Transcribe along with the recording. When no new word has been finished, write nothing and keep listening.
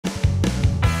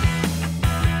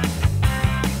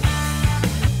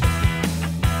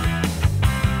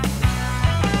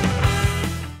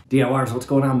DIYers, what's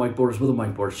going on? Mike Borders with the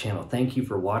Mike Borders channel. Thank you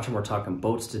for watching. We're talking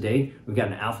boats today. We've got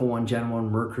an Alpha 1 Gen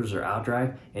 1 Mercruiser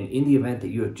Outdrive, and in the event that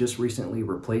you have just recently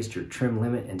replaced your trim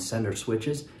limit and sender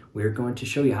switches, we are going to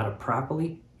show you how to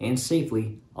properly and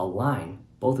safely align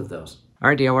both of those. All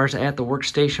right, DIYers, at the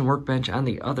workstation workbench on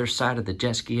the other side of the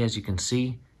jet ski, as you can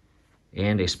see,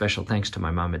 and a special thanks to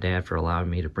my mom and dad for allowing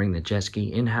me to bring the jet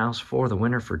ski in-house for the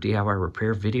winter for DIY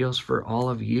repair videos for all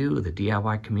of you, the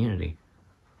DIY community.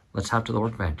 Let's hop to the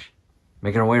workbench.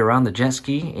 Making our way around the jet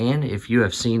ski, and if you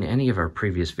have seen any of our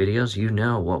previous videos, you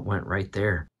know what went right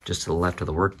there. Just to the left of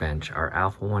the workbench, our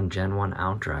Alpha 1 Gen 1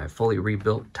 Outdrive, fully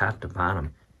rebuilt top to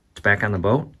bottom. It's back on the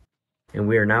boat, and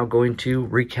we are now going to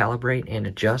recalibrate and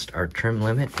adjust our trim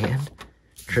limit and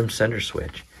trim sender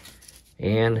switch.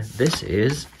 And this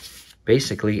is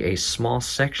basically a small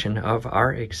section of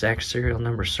our exact serial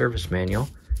number service manual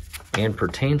and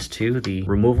pertains to the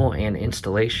removal and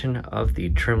installation of the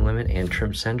trim limit and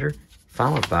trim sender,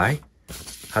 followed by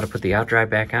how to put the Outdrive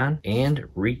back on and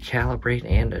recalibrate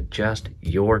and adjust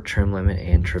your trim limit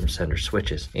and trim sender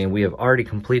switches. And we have already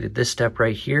completed this step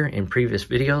right here in previous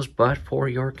videos, but for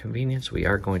your convenience, we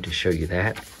are going to show you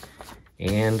that.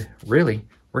 And really,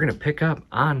 we're going to pick up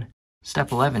on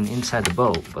step 11 inside the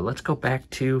boat, but let's go back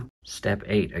to step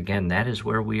 8. Again, that is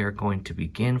where we are going to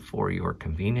begin for your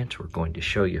convenience. We're going to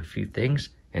show you a few things.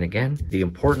 And again, the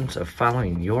importance of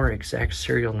following your exact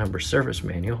serial number service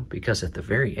manual, because at the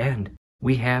very end,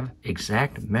 we have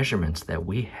exact measurements that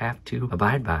we have to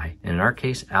abide by. And in our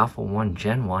case, Alpha 1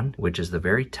 Gen 1, which is the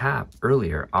very top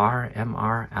earlier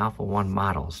RMR Alpha 1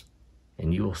 models.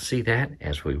 And you will see that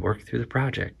as we work through the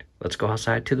project. Let's go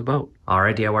outside to the boat. All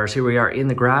right, DIYers, here we are in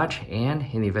the garage, and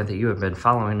in the event that you have been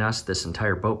following us this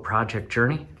entire boat project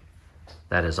journey,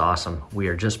 that is awesome. We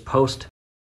are just post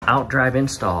Outdrive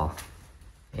install,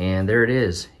 and there it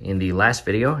is in the last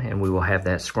video, and we will have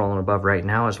that scrolling above right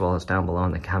now as well as down below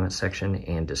in the comment section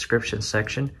and description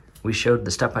section. We showed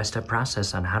the step-by-step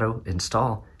process on how to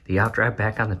install the Outdrive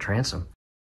back on the transom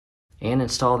and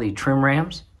install the trim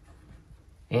rams.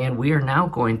 And we are now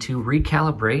going to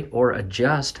recalibrate or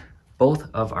adjust both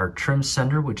of our trim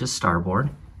sender, which is starboard,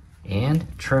 and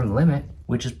trim limit,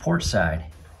 which is port side.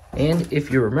 And if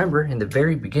you remember, in the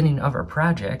very beginning of our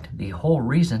project, the whole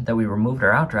reason that we removed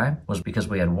our Outdrive was because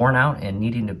we had worn out and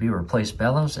needing to be replaced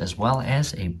bellows, as well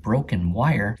as a broken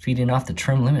wire feeding off the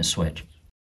trim limit switch.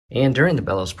 And during the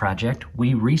bellows project,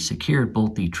 we re-secured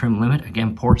both the trim limit,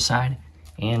 again port side,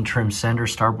 and trim sender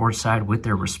starboard side with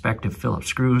their respective Phillips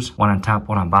screws, one on top,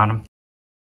 one on bottom.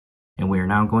 And we are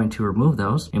now going to remove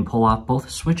those and pull off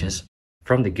both switches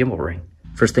from the gimbal ring.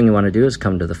 First thing you want to do is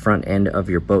come to the front end of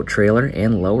your boat trailer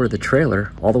and lower the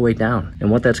trailer all the way down. And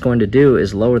what that's going to do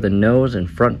is lower the nose and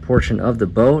front portion of the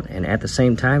boat, and at the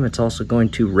same time it's also going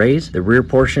to raise the rear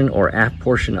portion or aft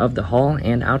portion of the hull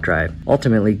and Outdrive,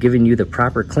 ultimately giving you the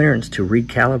proper clearance to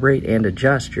recalibrate and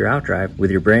adjust your Outdrive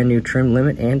with your brand new trim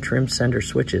limit and trim sender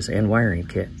switches and wiring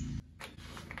kit.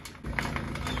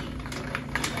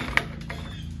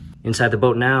 Inside the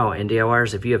boat now, and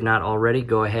DIYers, if you have not already,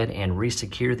 go ahead and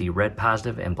resecure the red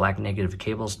positive and black negative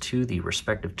cables to the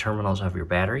respective terminals of your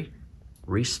battery.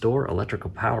 Restore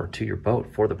electrical power to your boat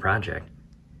for the project.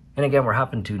 And again, we're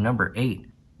hopping to number 8.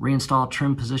 Reinstall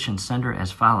trim position sender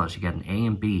as follows. You got an A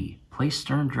and B. Place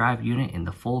stern drive unit in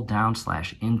the full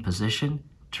down/in position.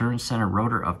 Turn center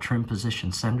rotor of trim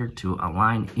position sender to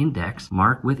align index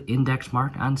mark with index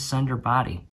mark on sender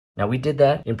body. Now, we did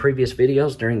that in previous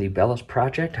videos during the bellows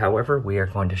project. However, we are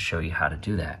going to show you how to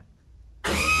do that.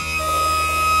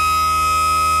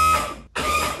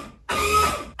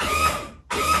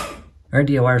 All right,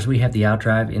 DIYers, we have the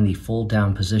Outdrive in the full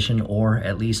down position, or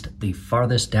at least the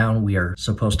farthest down we are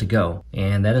supposed to go.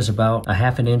 And that is about a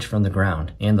 ½ inch from the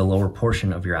ground and the lower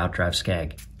portion of your Outdrive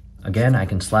skag. Again, I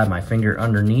can slide my finger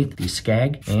underneath the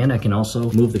skag, and I can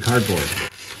also move the cardboard.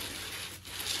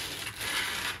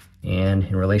 And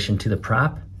in relation to the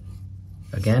prop,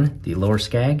 again, the lower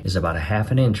skag is about a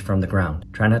 ½ inch from the ground.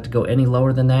 Try not to go any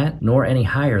lower than that, nor any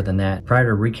higher than that, prior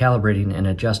to recalibrating and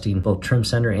adjusting both trim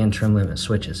sender and trim limit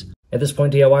switches. At this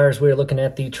point, DIYers, we are looking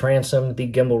at the transom, the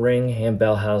gimbal ring, and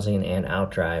bell housing, and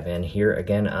Outdrive. And here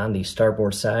again on the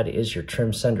starboard side is your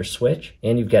trim sender switch.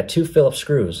 And you've got 2 Phillips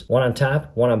screws, one on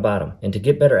top, one on bottom. And to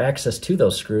get better access to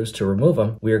those screws, to remove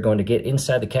them, we are going to get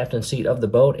inside the captain's seat of the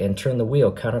boat and turn the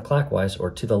wheel counterclockwise or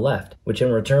to the left, which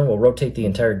in return will rotate the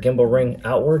entire gimbal ring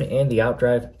outward and the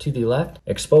Outdrive to the left,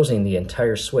 exposing the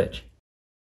entire switch.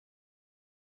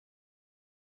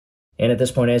 And at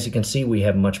this point, as you can see, we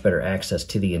have much better access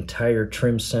to the entire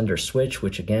trim sender switch,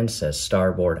 which again says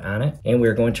starboard on it. And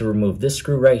we're going to remove this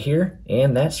screw right here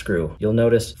and that screw. You'll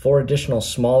notice 4 additional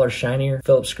smaller, shinier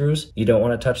Phillips screws. You don't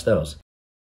want to touch those.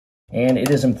 And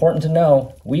it is important to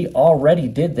know, we already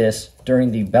did this during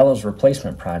the bellows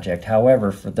replacement project.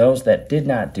 However, for those that did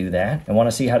not do that and want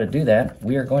to see how to do that,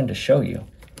 we are going to show you.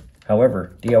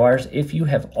 However, DIYers, if you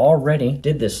have already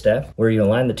did this step where you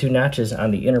align the 2 notches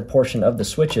on the inner portion of the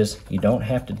switches, you don't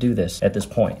have to do this at this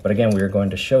point. But again, we are going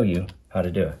to show you how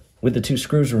to do it. With the 2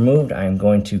 screws removed, I am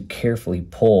going to carefully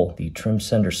pull the trim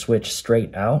sender switch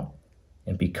straight out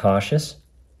and be cautious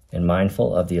and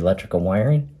mindful of the electrical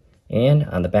wiring. And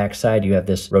on the back side, you have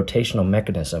this rotational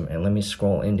mechanism. And let me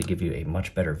scroll in to give you a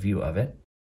much better view of it.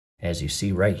 As you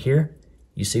see right here,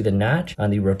 you see the notch on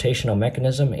the rotational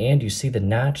mechanism, and you see the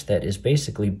notch that is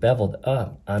basically beveled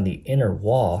up on the inner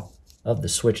wall of the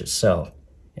switch itself.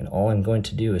 And all I'm going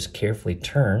to do is carefully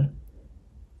turn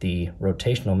the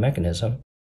rotational mechanism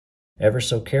ever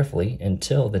so carefully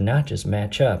until the notches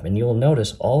match up. And you'll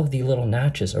notice all of the little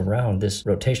notches around this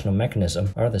rotational mechanism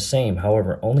are the same.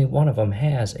 However, only one of them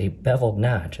has a beveled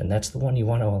notch, and that's the one you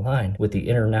want to align with the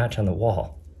inner notch on the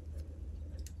wall.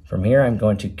 From here, I'm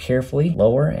going to carefully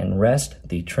lower and rest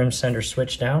the trim sender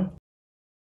switch down,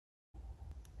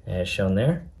 as shown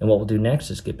there. And what we'll do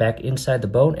next is get back inside the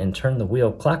boat and turn the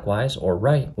wheel clockwise or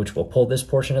right, which will pull this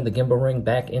portion of the gimbal ring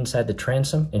back inside the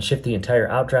transom and shift the entire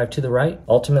outdrive to the right,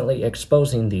 ultimately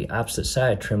exposing the opposite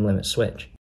side trim limit switch.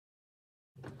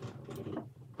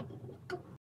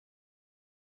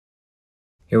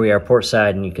 Here we are port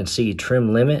side, and you can see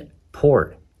trim limit,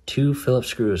 port, 2 Phillips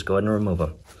screws. Go ahead and remove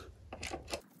them.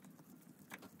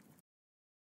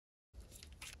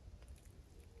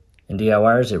 And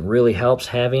DIYers, it really helps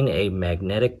having a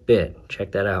magnetic bit.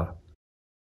 Check that out.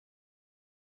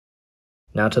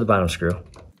 Now to the bottom screw.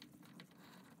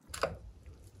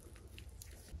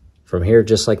 From here,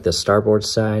 just like the starboard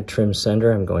side trim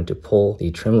sender, I'm going to pull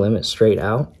the trim limit straight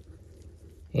out.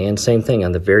 And same thing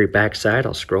on the very back side.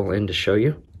 I'll scroll in to show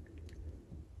you.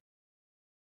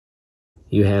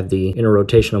 You have the inner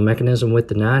rotational mechanism with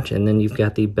the notch, and then you've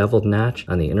got the beveled notch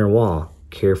on the inner wall.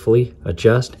 Carefully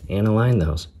adjust and align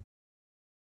those,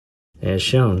 as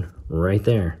shown right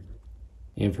there.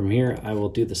 And from here, I will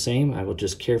do the same. I will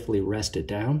just carefully rest it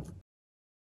down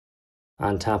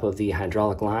on top of the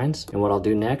hydraulic lines. And what I'll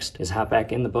do next is hop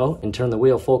back in the boat and turn the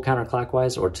wheel full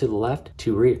counterclockwise or to the left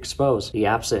to re-expose the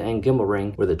opposite end gimbal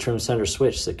ring where the trim sender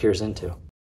switch secures into.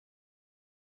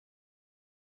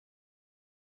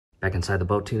 Back inside the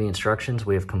boat to the instructions,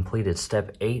 we have completed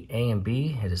step 8A and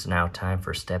B. It is now time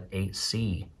for step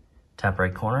 8C. Top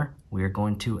right corner, we are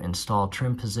going to install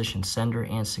trim position sender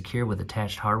and secure with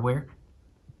attached hardware.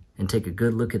 And take a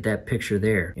good look at that picture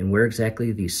there and where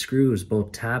exactly the screws,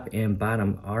 both top and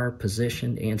bottom, are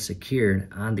positioned and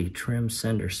secured on the trim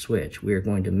sender switch. We are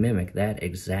going to mimic that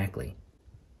exactly.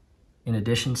 In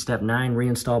addition, step 9,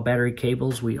 reinstall battery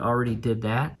cables. We already did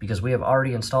that because we have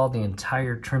already installed the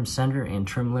entire trim sender and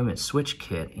trim limit switch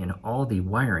kit and all the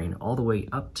wiring all the way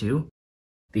up to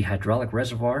the hydraulic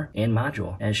reservoir and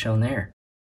module as shown there.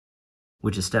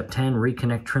 Which is step 10,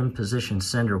 reconnect trim position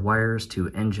sender wires to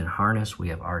engine harness. We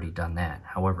have already done that.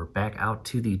 However, back out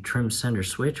to the trim sender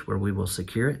switch where we will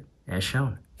secure it as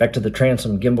shown. Back to the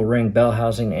transom, gimbal ring, bell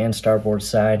housing, and starboard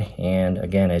side. And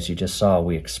again, as you just saw,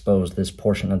 we exposed this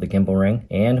portion of the gimbal ring,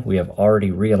 and we have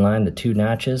already realigned the 2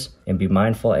 notches. And be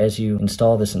mindful as you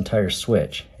install this entire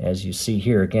switch. As you see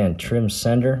here, again, trim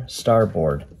sender,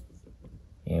 starboard.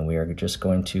 And we are just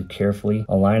going to carefully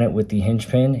align it with the hinge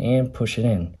pin and push it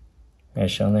in,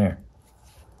 as shown there.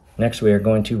 Next, we are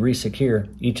going to re-secure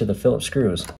each of the Phillips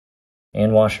screws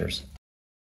and washers.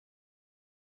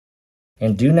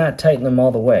 And do not tighten them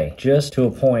all the way, just to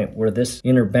a point where this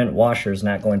inner bent washer is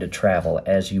not going to travel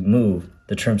as you move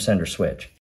the trim sender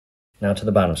switch. Now to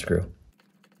the bottom screw.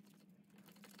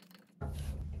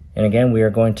 And again, we are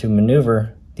going to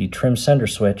maneuver the trim sender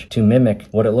switch to mimic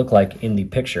what it looked like in the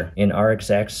picture in our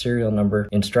exact serial number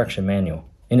instruction manual.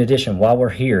 In addition, while we're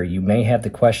here, you may have the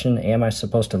question, am I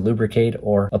supposed to lubricate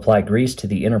or apply grease to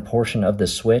the inner portion of the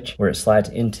switch where it slides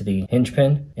into the hinge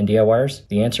pin and DIYers?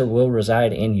 The answer will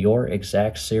reside in your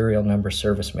exact serial number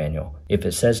service manual. If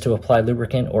it says to apply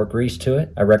lubricant or grease to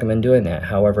it, I recommend doing that.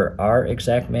 However, our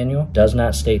exact manual does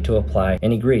not state to apply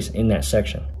any grease in that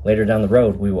section. Later down the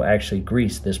road, we will actually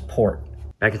grease this port.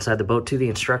 Back inside the boat to the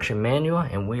instruction manual,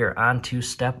 and we are on to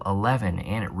step 11,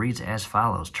 and it reads as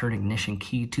follows. Turn ignition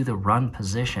key to the run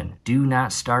position. Do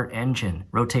not start engine.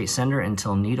 Rotate sender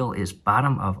until needle is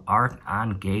bottom of arc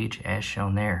on gauge as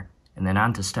shown there. And then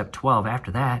on to step 12.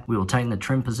 After that, we will tighten the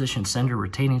trim position sender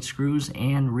retaining screws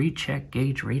and recheck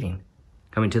gauge reading.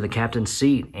 Coming to the captain's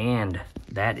seat, and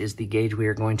that is the gauge we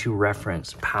are going to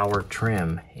reference, power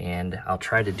trim. And I'll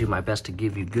try to do my best to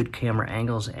give you good camera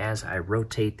angles as I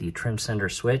rotate the trim sender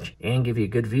switch and give you a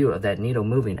good view of that needle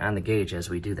moving on the gauge as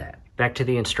we do that. Back to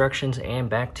the instructions and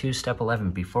back to step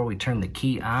 11. Before we turn the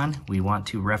key on, we want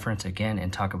to reference again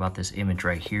and talk about this image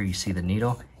right here. You see the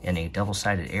needle and a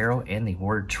double-sided arrow and the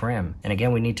word trim. And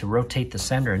again, we need to rotate the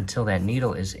sender until that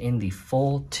needle is in the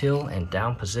full till and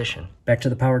down position. Back to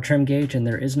the power trim gauge, and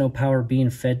there is no power being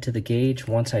fed to the gauge.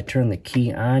 Once I turn the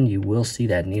key on, you will see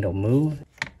that needle move.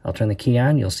 I'll turn the key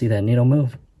on, you'll see that needle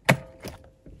move.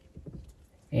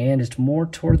 And it's more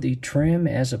toward the trim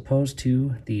as opposed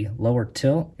to the lower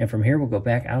tilt. And from here, we'll go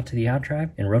back out to the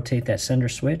Outdrive and rotate that sender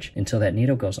switch until that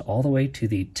needle goes all the way to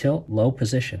the tilt low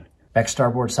position. Back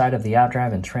starboard side of the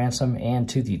Outdrive and transom and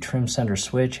to the trim sender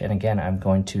switch. And again, I'm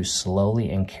going to slowly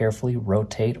and carefully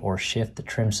rotate or shift the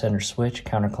trim sender switch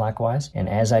counterclockwise. And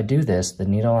as I do this, the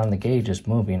needle on the gauge is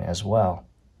moving as well.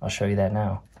 I'll show you that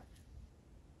now.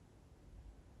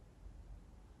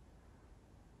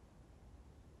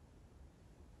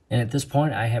 And at this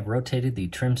point, I have rotated the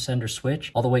trim sender switch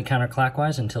all the way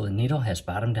counterclockwise until the needle has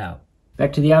bottomed out.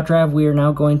 Back to the Outdrive, we are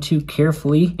now going to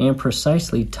carefully and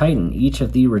precisely tighten each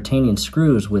of the retaining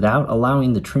screws without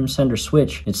allowing the trim sender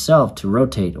switch itself to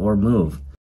rotate or move.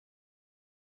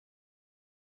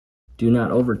 Do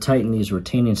not over tighten these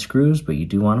retaining screws, but you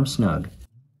do want them snug.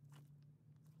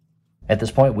 At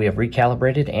this point, we have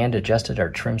recalibrated and adjusted our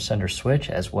trim sender switch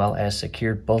as well as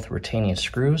secured both retaining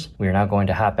screws. We are now going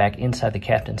to hop back inside the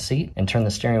captain's seat and turn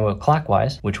the steering wheel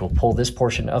clockwise, which will pull this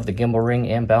portion of the gimbal ring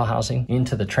and bell housing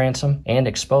into the transom and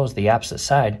expose the opposite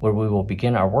side where we will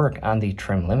begin our work on the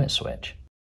trim limit switch.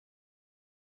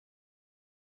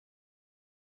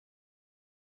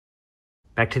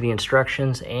 Back to the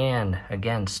instructions, and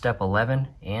again, step 11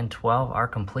 and 12 are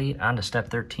complete. On to step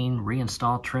 13,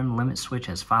 reinstall trim limit switch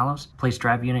as follows. Place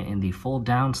drive unit in the full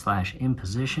down/in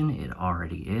position. It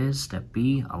already is. Step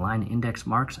B, align index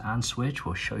marks on switch.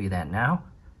 We'll show you that now.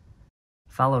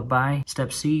 Followed by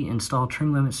step C, install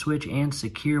trim limit switch and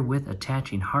secure with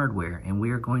attaching hardware. And we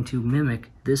are going to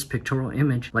mimic this pictorial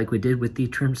image like we did with the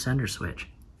trim sender switch.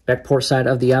 Back port side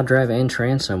of the Outdrive and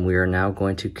transom, we are now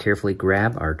going to carefully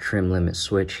grab our trim limit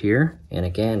switch here. And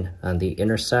again, on the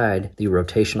inner side, the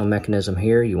rotational mechanism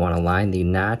here, you want to line the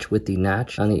notch with the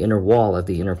notch on the inner wall of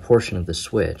the inner portion of the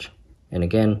switch. And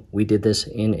again, we did this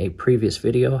in a previous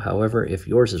video. However, if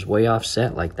yours is way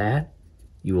offset like that,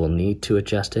 you will need to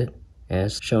adjust it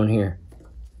as shown here.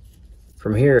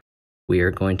 From here, we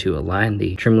are going to align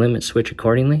the trim limit switch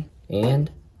accordingly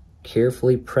and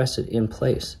carefully press it in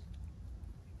place,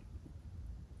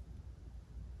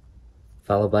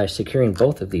 followed by securing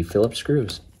both of the Phillips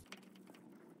screws.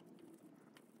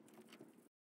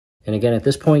 And again, at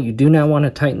this point, you do not want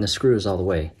to tighten the screws all the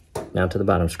way down to the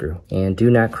bottom screw. And do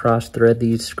not cross thread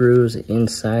these screws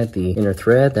inside the inner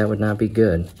thread. That would not be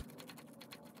good.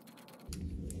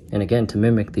 And again, to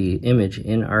mimic the image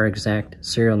in our exact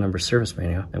serial number service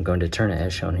manual, I'm going to turn it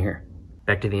as shown here.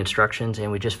 Back to the instructions,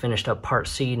 and we just finished up part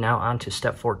C. Now on to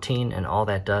step 14, and all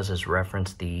that does is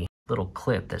reference the little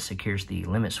clip that secures the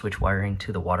limit switch wiring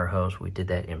to the water hose. We did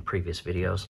that in previous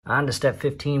videos. On to step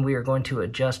 15, we are going to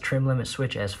adjust trim limit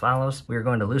switch as follows. We are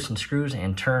going to loosen screws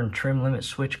and turn trim limit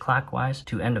switch clockwise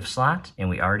to end of slot, and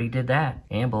we already did that.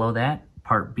 And below that,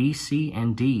 part B, C,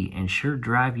 and D, ensure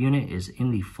drive unit is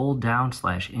in the full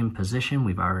down/in position.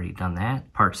 We've already done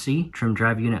that. Part C, trim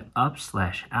drive unit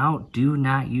up/out. Do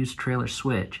not use trailer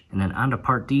switch. And then onto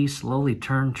part D, slowly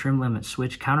turn trim limit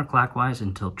switch counterclockwise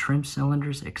until trim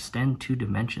cylinders extend to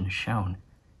dimensions shown.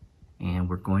 And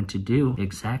we're going to do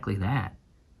exactly that.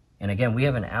 And again, we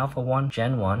have an Alpha 1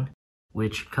 Gen 1,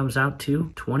 which comes out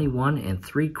to 21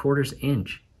 3/4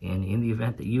 inch. And in the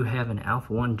event that you have an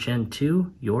Alpha 1 Gen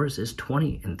 2, yours is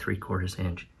 20 3/4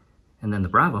 inch. And then the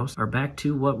Bravos are back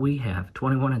to what we have,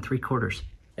 21 3/4.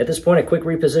 At this point, a quick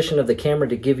reposition of the camera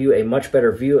to give you a much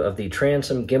better view of the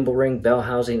transom, gimbal ring, bell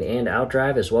housing, and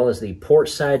Outdrive, as well as the port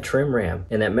side trim ram.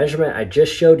 And that measurement I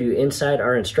just showed you inside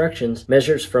our instructions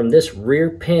measures from this rear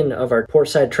pin of our port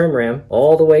side trim ram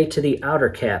all the way to the outer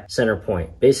cap center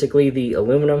point. Basically the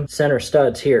aluminum center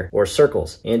studs here, or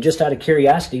circles. And just out of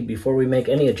curiosity, before we make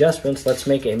any adjustments, let's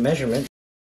make a measurement.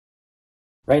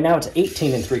 Right now it's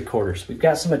 18 3/4. We've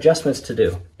got some adjustments to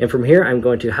do. And from here, I'm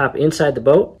going to hop inside the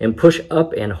boat and push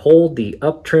up and hold the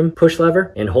up trim push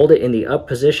lever and hold it in the up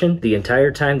position the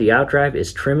entire time the Outdrive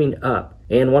is trimming up.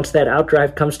 And once that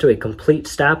outdrive comes to a complete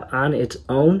stop on its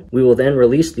own, we will then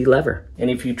release the lever. And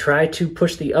if you try to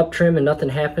push the up trim and nothing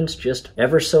happens, just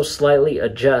ever so slightly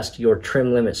adjust your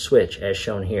trim limit switch as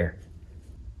shown here.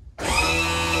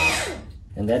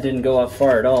 And that didn't go up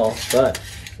far at all, but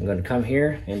I'm going to come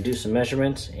here and do some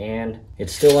measurements, and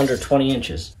it's still under 20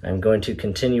 inches. I'm going to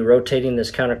continue rotating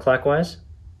this counterclockwise,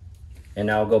 and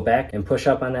now I'll go back and push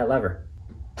up on that lever.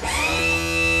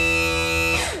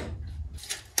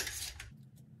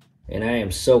 And I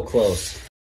am so close.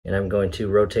 And I'm going to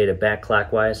rotate it back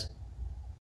clockwise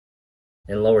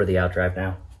and lower the outdrive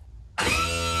now.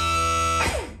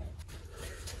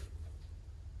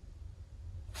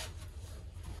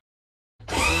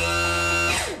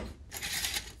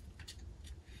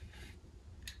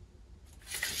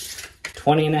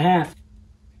 $20.5.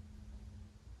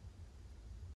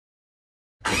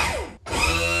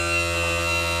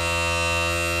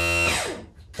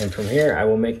 And from here, I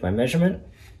will make my measurement.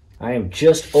 I am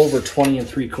just over 20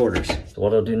 3/4. So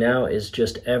what I'll do now is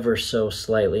just ever so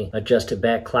slightly adjust it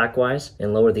back clockwise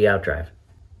and lower the outdrive.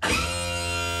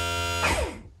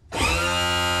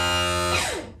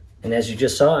 And as you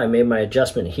just saw, I made my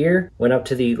adjustment here, went up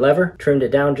to the lever, trimmed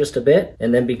it down just a bit,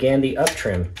 and then began the up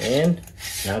trim. And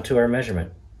now to our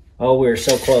measurement. Oh, we're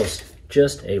so close.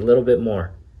 Just a little bit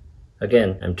more.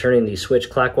 Again, I'm turning the switch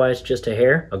clockwise just a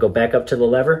hair. I'll go back up to the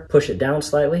lever, push it down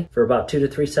slightly for about 2 to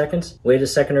 3 seconds, wait a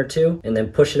second or two, and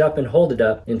then push it up and hold it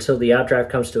up until the outdrive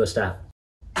comes to a stop.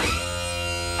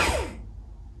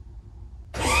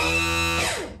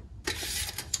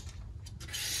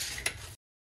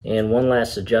 And one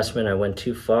last adjustment, I went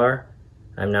too far.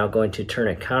 I'm now going to turn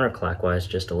it counterclockwise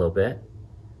just a little bit.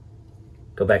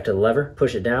 Go back to the lever,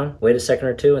 push it down, wait a second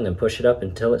or two, and then push it up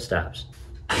until it stops.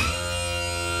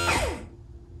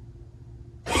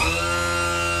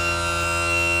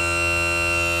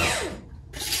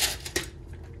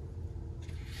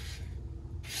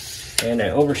 And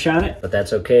I overshot it, but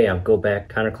that's okay. I'll go back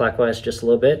counterclockwise just a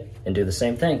little bit and do the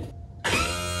same thing.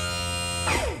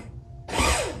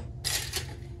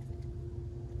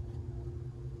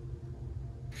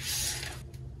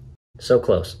 So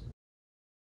close.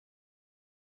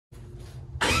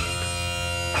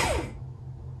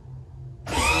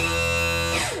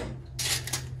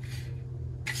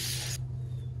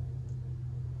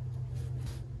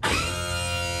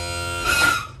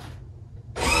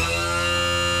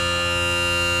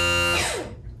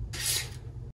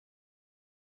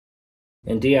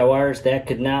 And DIYers, that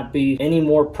could not be any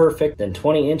more perfect than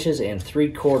 20 inches and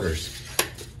 3/4.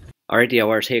 Alright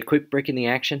DIYers, hey, a quick break in the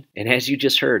action. And as you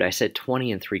just heard, I said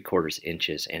 20 3/4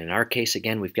 inches. And in our case,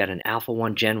 again, we've got an Alpha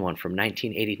 1 Gen 1 from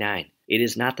 1989. It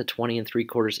is not the 20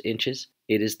 3/4 inches.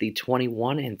 It is the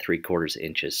 21 3/4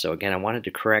 inches. So again, I wanted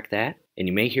to correct that. And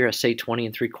you may hear us say 20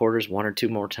 3/4 one or two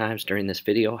more times during this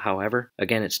video. However,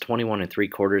 again, it's 21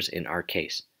 3/4 in our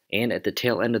case. And at the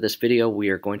tail end of this video, we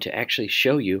are going to actually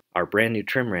show you our brand new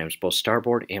trim rams, both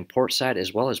starboard and port side,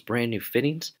 as well as brand new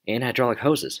fittings and hydraulic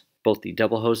hoses. Both the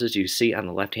double hoses you see on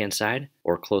the left-hand side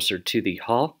or closer to the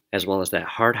hull, as well as that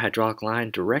hard hydraulic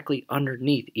line directly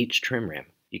underneath each trim ram.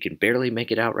 You can barely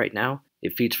make it out right now.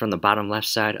 It feeds from the bottom left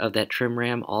side of that trim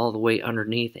ram all the way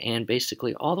underneath and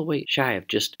basically all the way shy of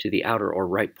just to the outer or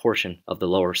right portion of the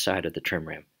lower side of the trim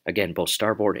ram. Again, both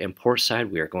starboard and port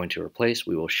side we are going to replace.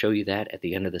 We will show you that at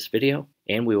the end of this video,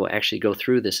 and we will actually go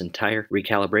through this entire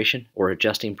recalibration or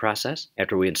adjusting process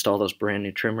after we install those brand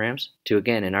new trim rams to,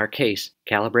 again, in our case,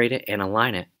 calibrate it and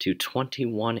align it to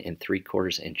 21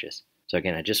 3/4 inches. So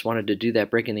again, I just wanted to do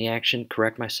that break in the action,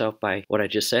 correct myself by what I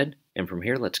just said, and from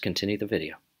here, let's continue the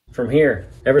video. From here,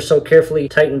 ever so carefully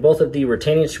tighten both of the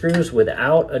retaining screws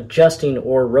without adjusting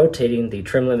or rotating the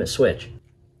trim limit switch.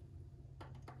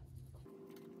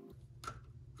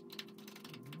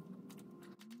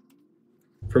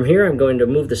 From here, I'm going to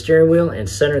move the steering wheel and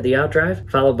center the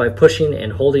outdrive, followed by pushing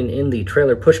and holding in the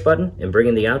trailer push button and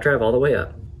bringing the outdrive all the way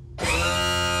up.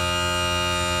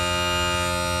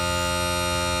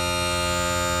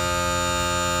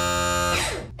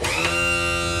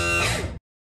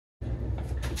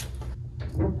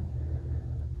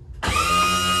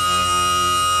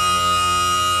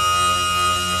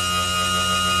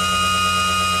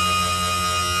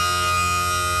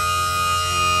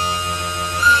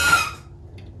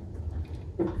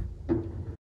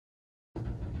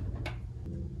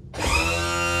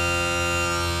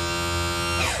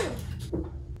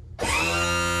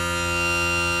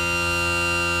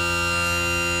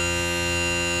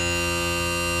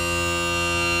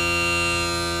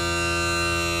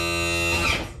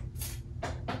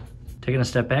 Taking a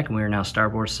step back, and we are now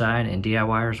starboard side, and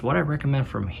DIYers, what I recommend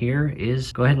from here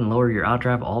is go ahead and lower your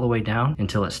outdrive all the way down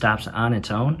until it stops on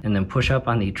its own, and then push up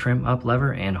on the trim up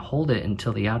lever and hold it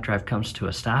until the outdrive comes to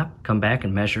a stop. Come back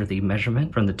and measure the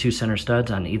measurement from the 2 center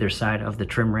studs on either side of the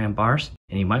trim ram bars.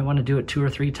 And you might want to do it 2 or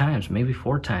 3 times, maybe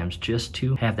 4 times, just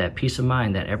to have that peace of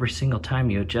mind that every single time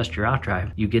you adjust your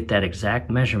outdrive, you get that exact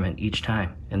measurement each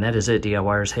time. And that is it,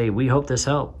 DIYers. Hey, we hope this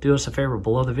helped. Do us a favor,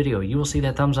 below the video, you will see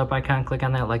that thumbs up icon. Click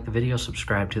on that, like the video,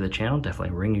 subscribe to the channel.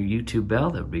 Definitely ring your YouTube bell.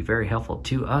 That would be very helpful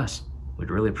to us.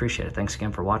 We'd really appreciate it. Thanks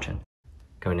again for watching.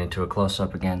 Coming into a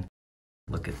close-up again.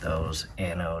 Look at those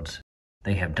anodes.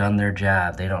 They have done their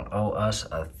job. They don't owe us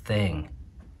a thing.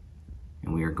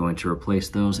 And we are going to replace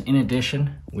those. In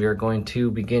addition, we are going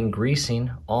to begin greasing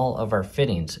all of our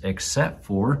fittings except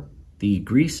for the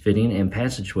grease fitting and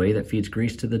passageway that feeds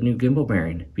grease to the new gimbal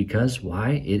bearing. Because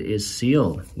why? It is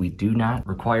sealed. We do not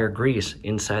require grease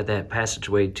inside that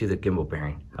passageway to the gimbal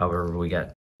bearing. However, we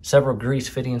got several grease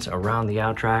fittings around the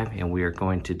outdrive, and we are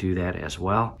going to do that as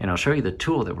well. And I'll show you the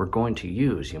tool that we're going to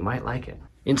use. You might like it.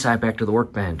 Inside, back to the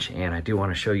workbench, and I do want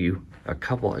to show you a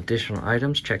couple additional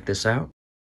items. Check this out.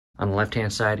 On the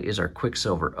left-hand side is our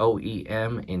Quicksilver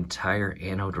OEM entire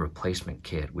anode replacement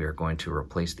kit. We are going to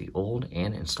replace the old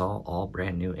and install all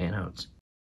brand new anodes.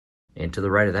 And to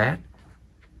the right of that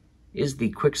is the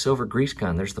Quicksilver grease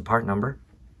gun. There's the part number.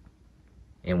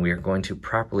 And we are going to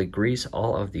properly grease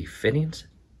all of the fittings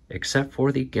except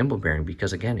for the gimbal bearing,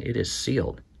 because again, it is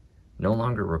sealed. No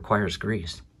longer requires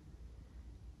grease.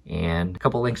 And a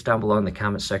couple links down below in the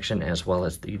comment section as well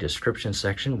as the description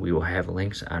section. We will have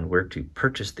links on where to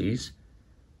purchase these.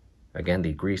 Again,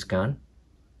 the grease gun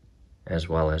as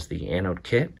well as the anode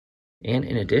kit. And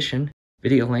in addition,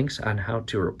 video links on how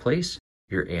to replace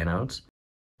your anodes,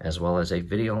 as well as a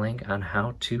video link on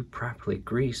how to properly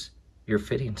grease your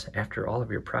fittings after all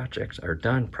of your projects are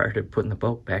done prior to putting the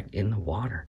boat back in the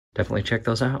water. Definitely check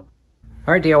those out.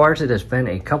 All right, DIYers, it has been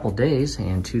a couple days,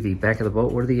 and to the back of the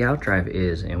boat where the outdrive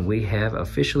is, and we have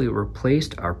officially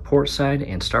replaced our port side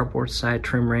and starboard side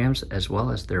trim rams as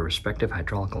well as their respective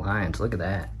hydraulic lines. Look at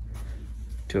that.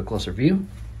 To a closer view.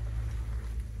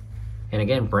 And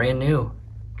again, brand new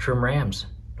trim rams.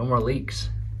 No more leaks.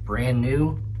 Brand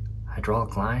new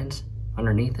hydraulic lines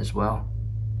underneath as well.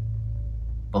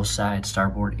 Both sides,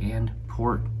 starboard and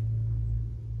port.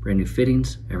 Brand new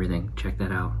fittings, everything. Check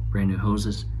that out. Brand new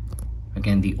hoses.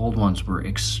 Again, the old ones were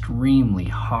extremely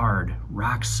hard,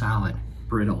 rock solid,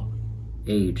 brittle,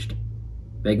 aged,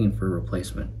 begging for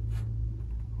replacement.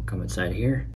 We'll come inside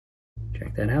here,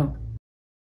 check that out.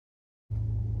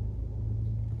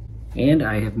 And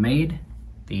I have made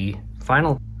the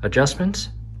final adjustments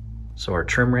so our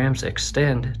trim rams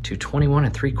extend to 21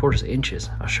 3/4 inches.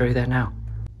 I'll show you that now.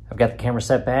 I've got the camera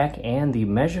set back, and the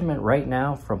measurement right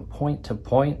now from point to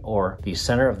point, or the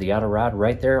center of the outer rod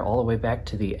right there, all the way back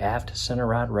to the aft center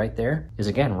rod right there, is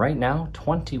again right now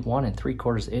 21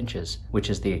 3/4 inches, which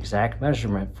is the exact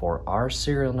measurement for our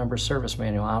serial number service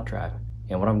manual outdrive.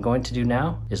 And what I'm going to do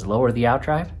now is lower the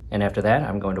outdrive, and after that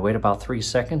I'm going to wait about 3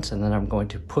 seconds, and then I'm going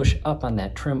to push up on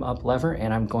that trim up lever,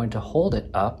 and I'm going to hold it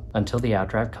up until the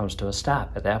outdrive comes to a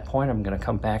stop. At that point, I'm going to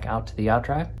come back out to the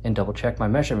outdrive and double check my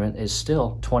measurement is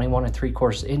still 21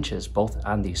 3/4 inches, both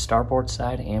on the starboard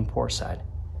side and port side.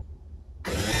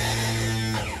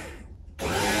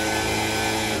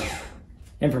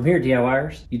 And from here,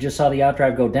 DIYers, you just saw the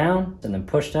outdrive go down and then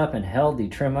pushed up and held the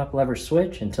trim up lever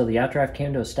switch until the outdrive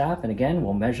came to a stop. And again,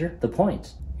 we'll measure the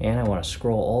points. And I want to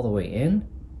scroll all the way in,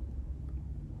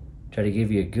 try to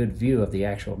give you a good view of the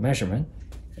actual measurement.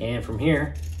 And from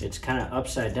here, it's kind of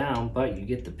upside down, but you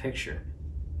get the picture.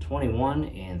 21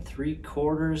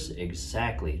 3/4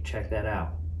 exactly. Check that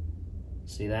out.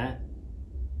 See that?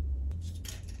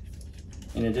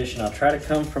 In addition, I'll try to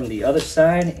come from the other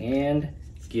side and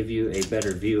give you a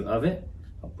better view of it.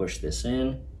 I'll push this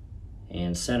in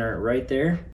and center it right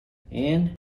there.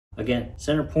 And again,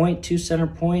 center point to center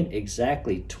point,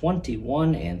 exactly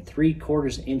 21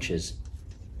 3/4 inches.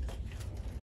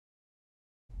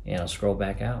 And I'll scroll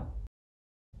back out.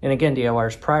 And again,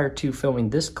 DIYers, prior to filming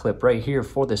this clip right here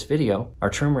for this video, our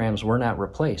trim rams were not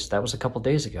replaced. That was a couple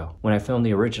days ago when I filmed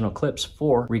the original clips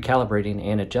for recalibrating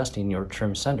and adjusting your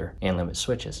trim sender and limit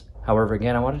switches. However,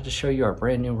 again, I wanted to show you our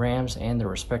brand new rams and their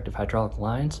respective hydraulic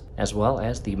lines, as well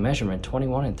as the measurement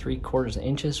 21 3/4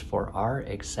 inches for our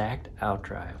exact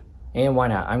outdrive. And why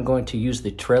not? I'm going to use the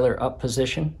trailer up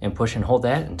position and push and hold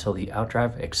that until the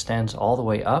outdrive extends all the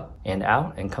way up and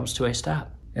out and comes to a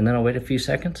stop. And then I'll wait a few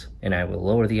seconds, and I will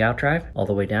lower the outdrive all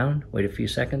the way down, wait a few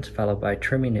seconds, followed by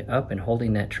trimming it up and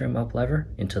holding that trim up lever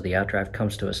until the outdrive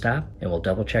comes to a stop, and we'll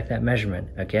double check that measurement.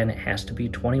 Again, it has to be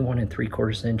 21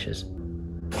 3/4 inches.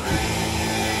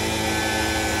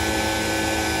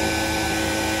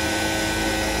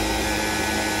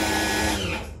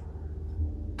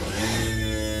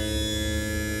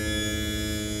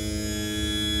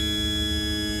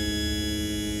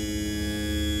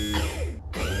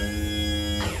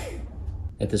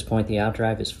 At this point, the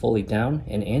Outdrive is fully down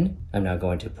and in. I'm now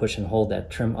going to push and hold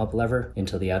that trim up lever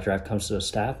until the Outdrive comes to a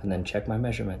stop and then check my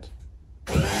measurement.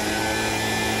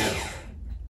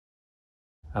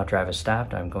 Outdrive is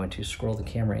stopped. I'm going to scroll the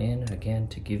camera in again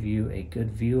to give you a good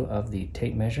view of the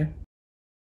tape measure.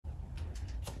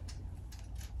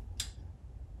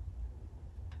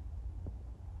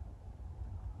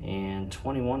 And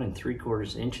 21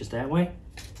 3/4 inches that way.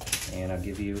 And I'll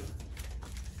give you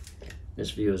this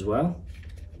view as well.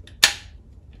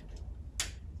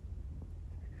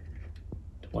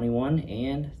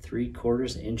 21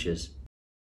 3/4 inches.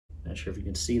 Not sure if you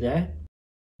can see that,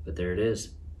 but there it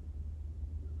is.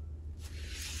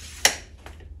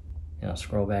 And I'll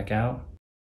scroll back out.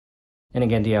 And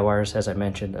again, DIYers, as I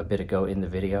mentioned a bit ago in the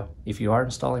video, if you are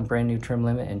installing brand new trim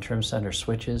limit and trim center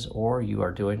switches, or you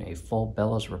are doing a full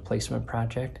bellows replacement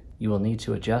project, you will need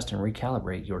to adjust and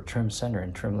recalibrate your trim center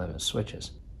and trim limit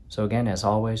switches. So again, as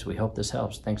always, we hope this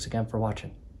helps. Thanks again for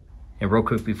watching. And real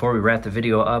quick, before we wrap the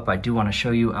video up, I do want to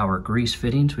show you our grease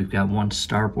fittings. We've got one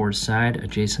starboard side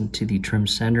adjacent to the trim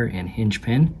center and hinge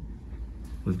pin.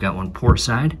 We've got one port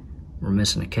side. We're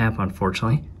missing a cap,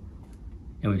 unfortunately.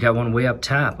 And we've got one way up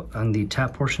top on the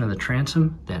top portion of the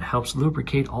transom that helps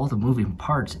lubricate all the moving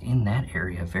parts in that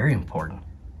area. Very important.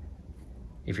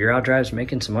 If your Outdrive's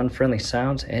making some unfriendly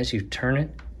sounds as you turn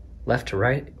it left to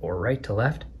right or right to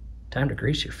left, time to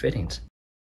grease your fittings.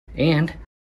 And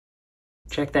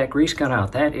check that grease gun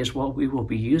out. That is what we will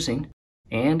be using.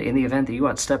 And in the event that you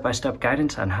want step-by-step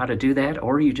guidance on how to do that,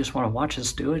 or you just want to watch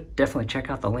us do it, definitely check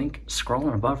out the link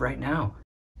scrolling above right now.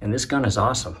 And this gun is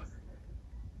awesome.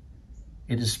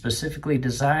 It is specifically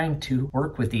designed to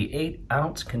work with the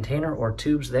 8-ounce container or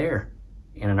tubes there.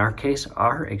 And in our case,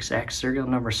 our exact serial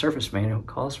number service manual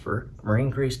calls for Marine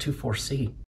Grease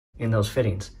 24C in those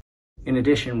fittings. In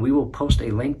addition, we will post a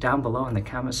link down below in the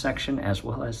comment section as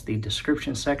well as the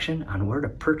description section on where to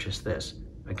purchase this.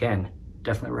 Again,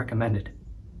 definitely recommended.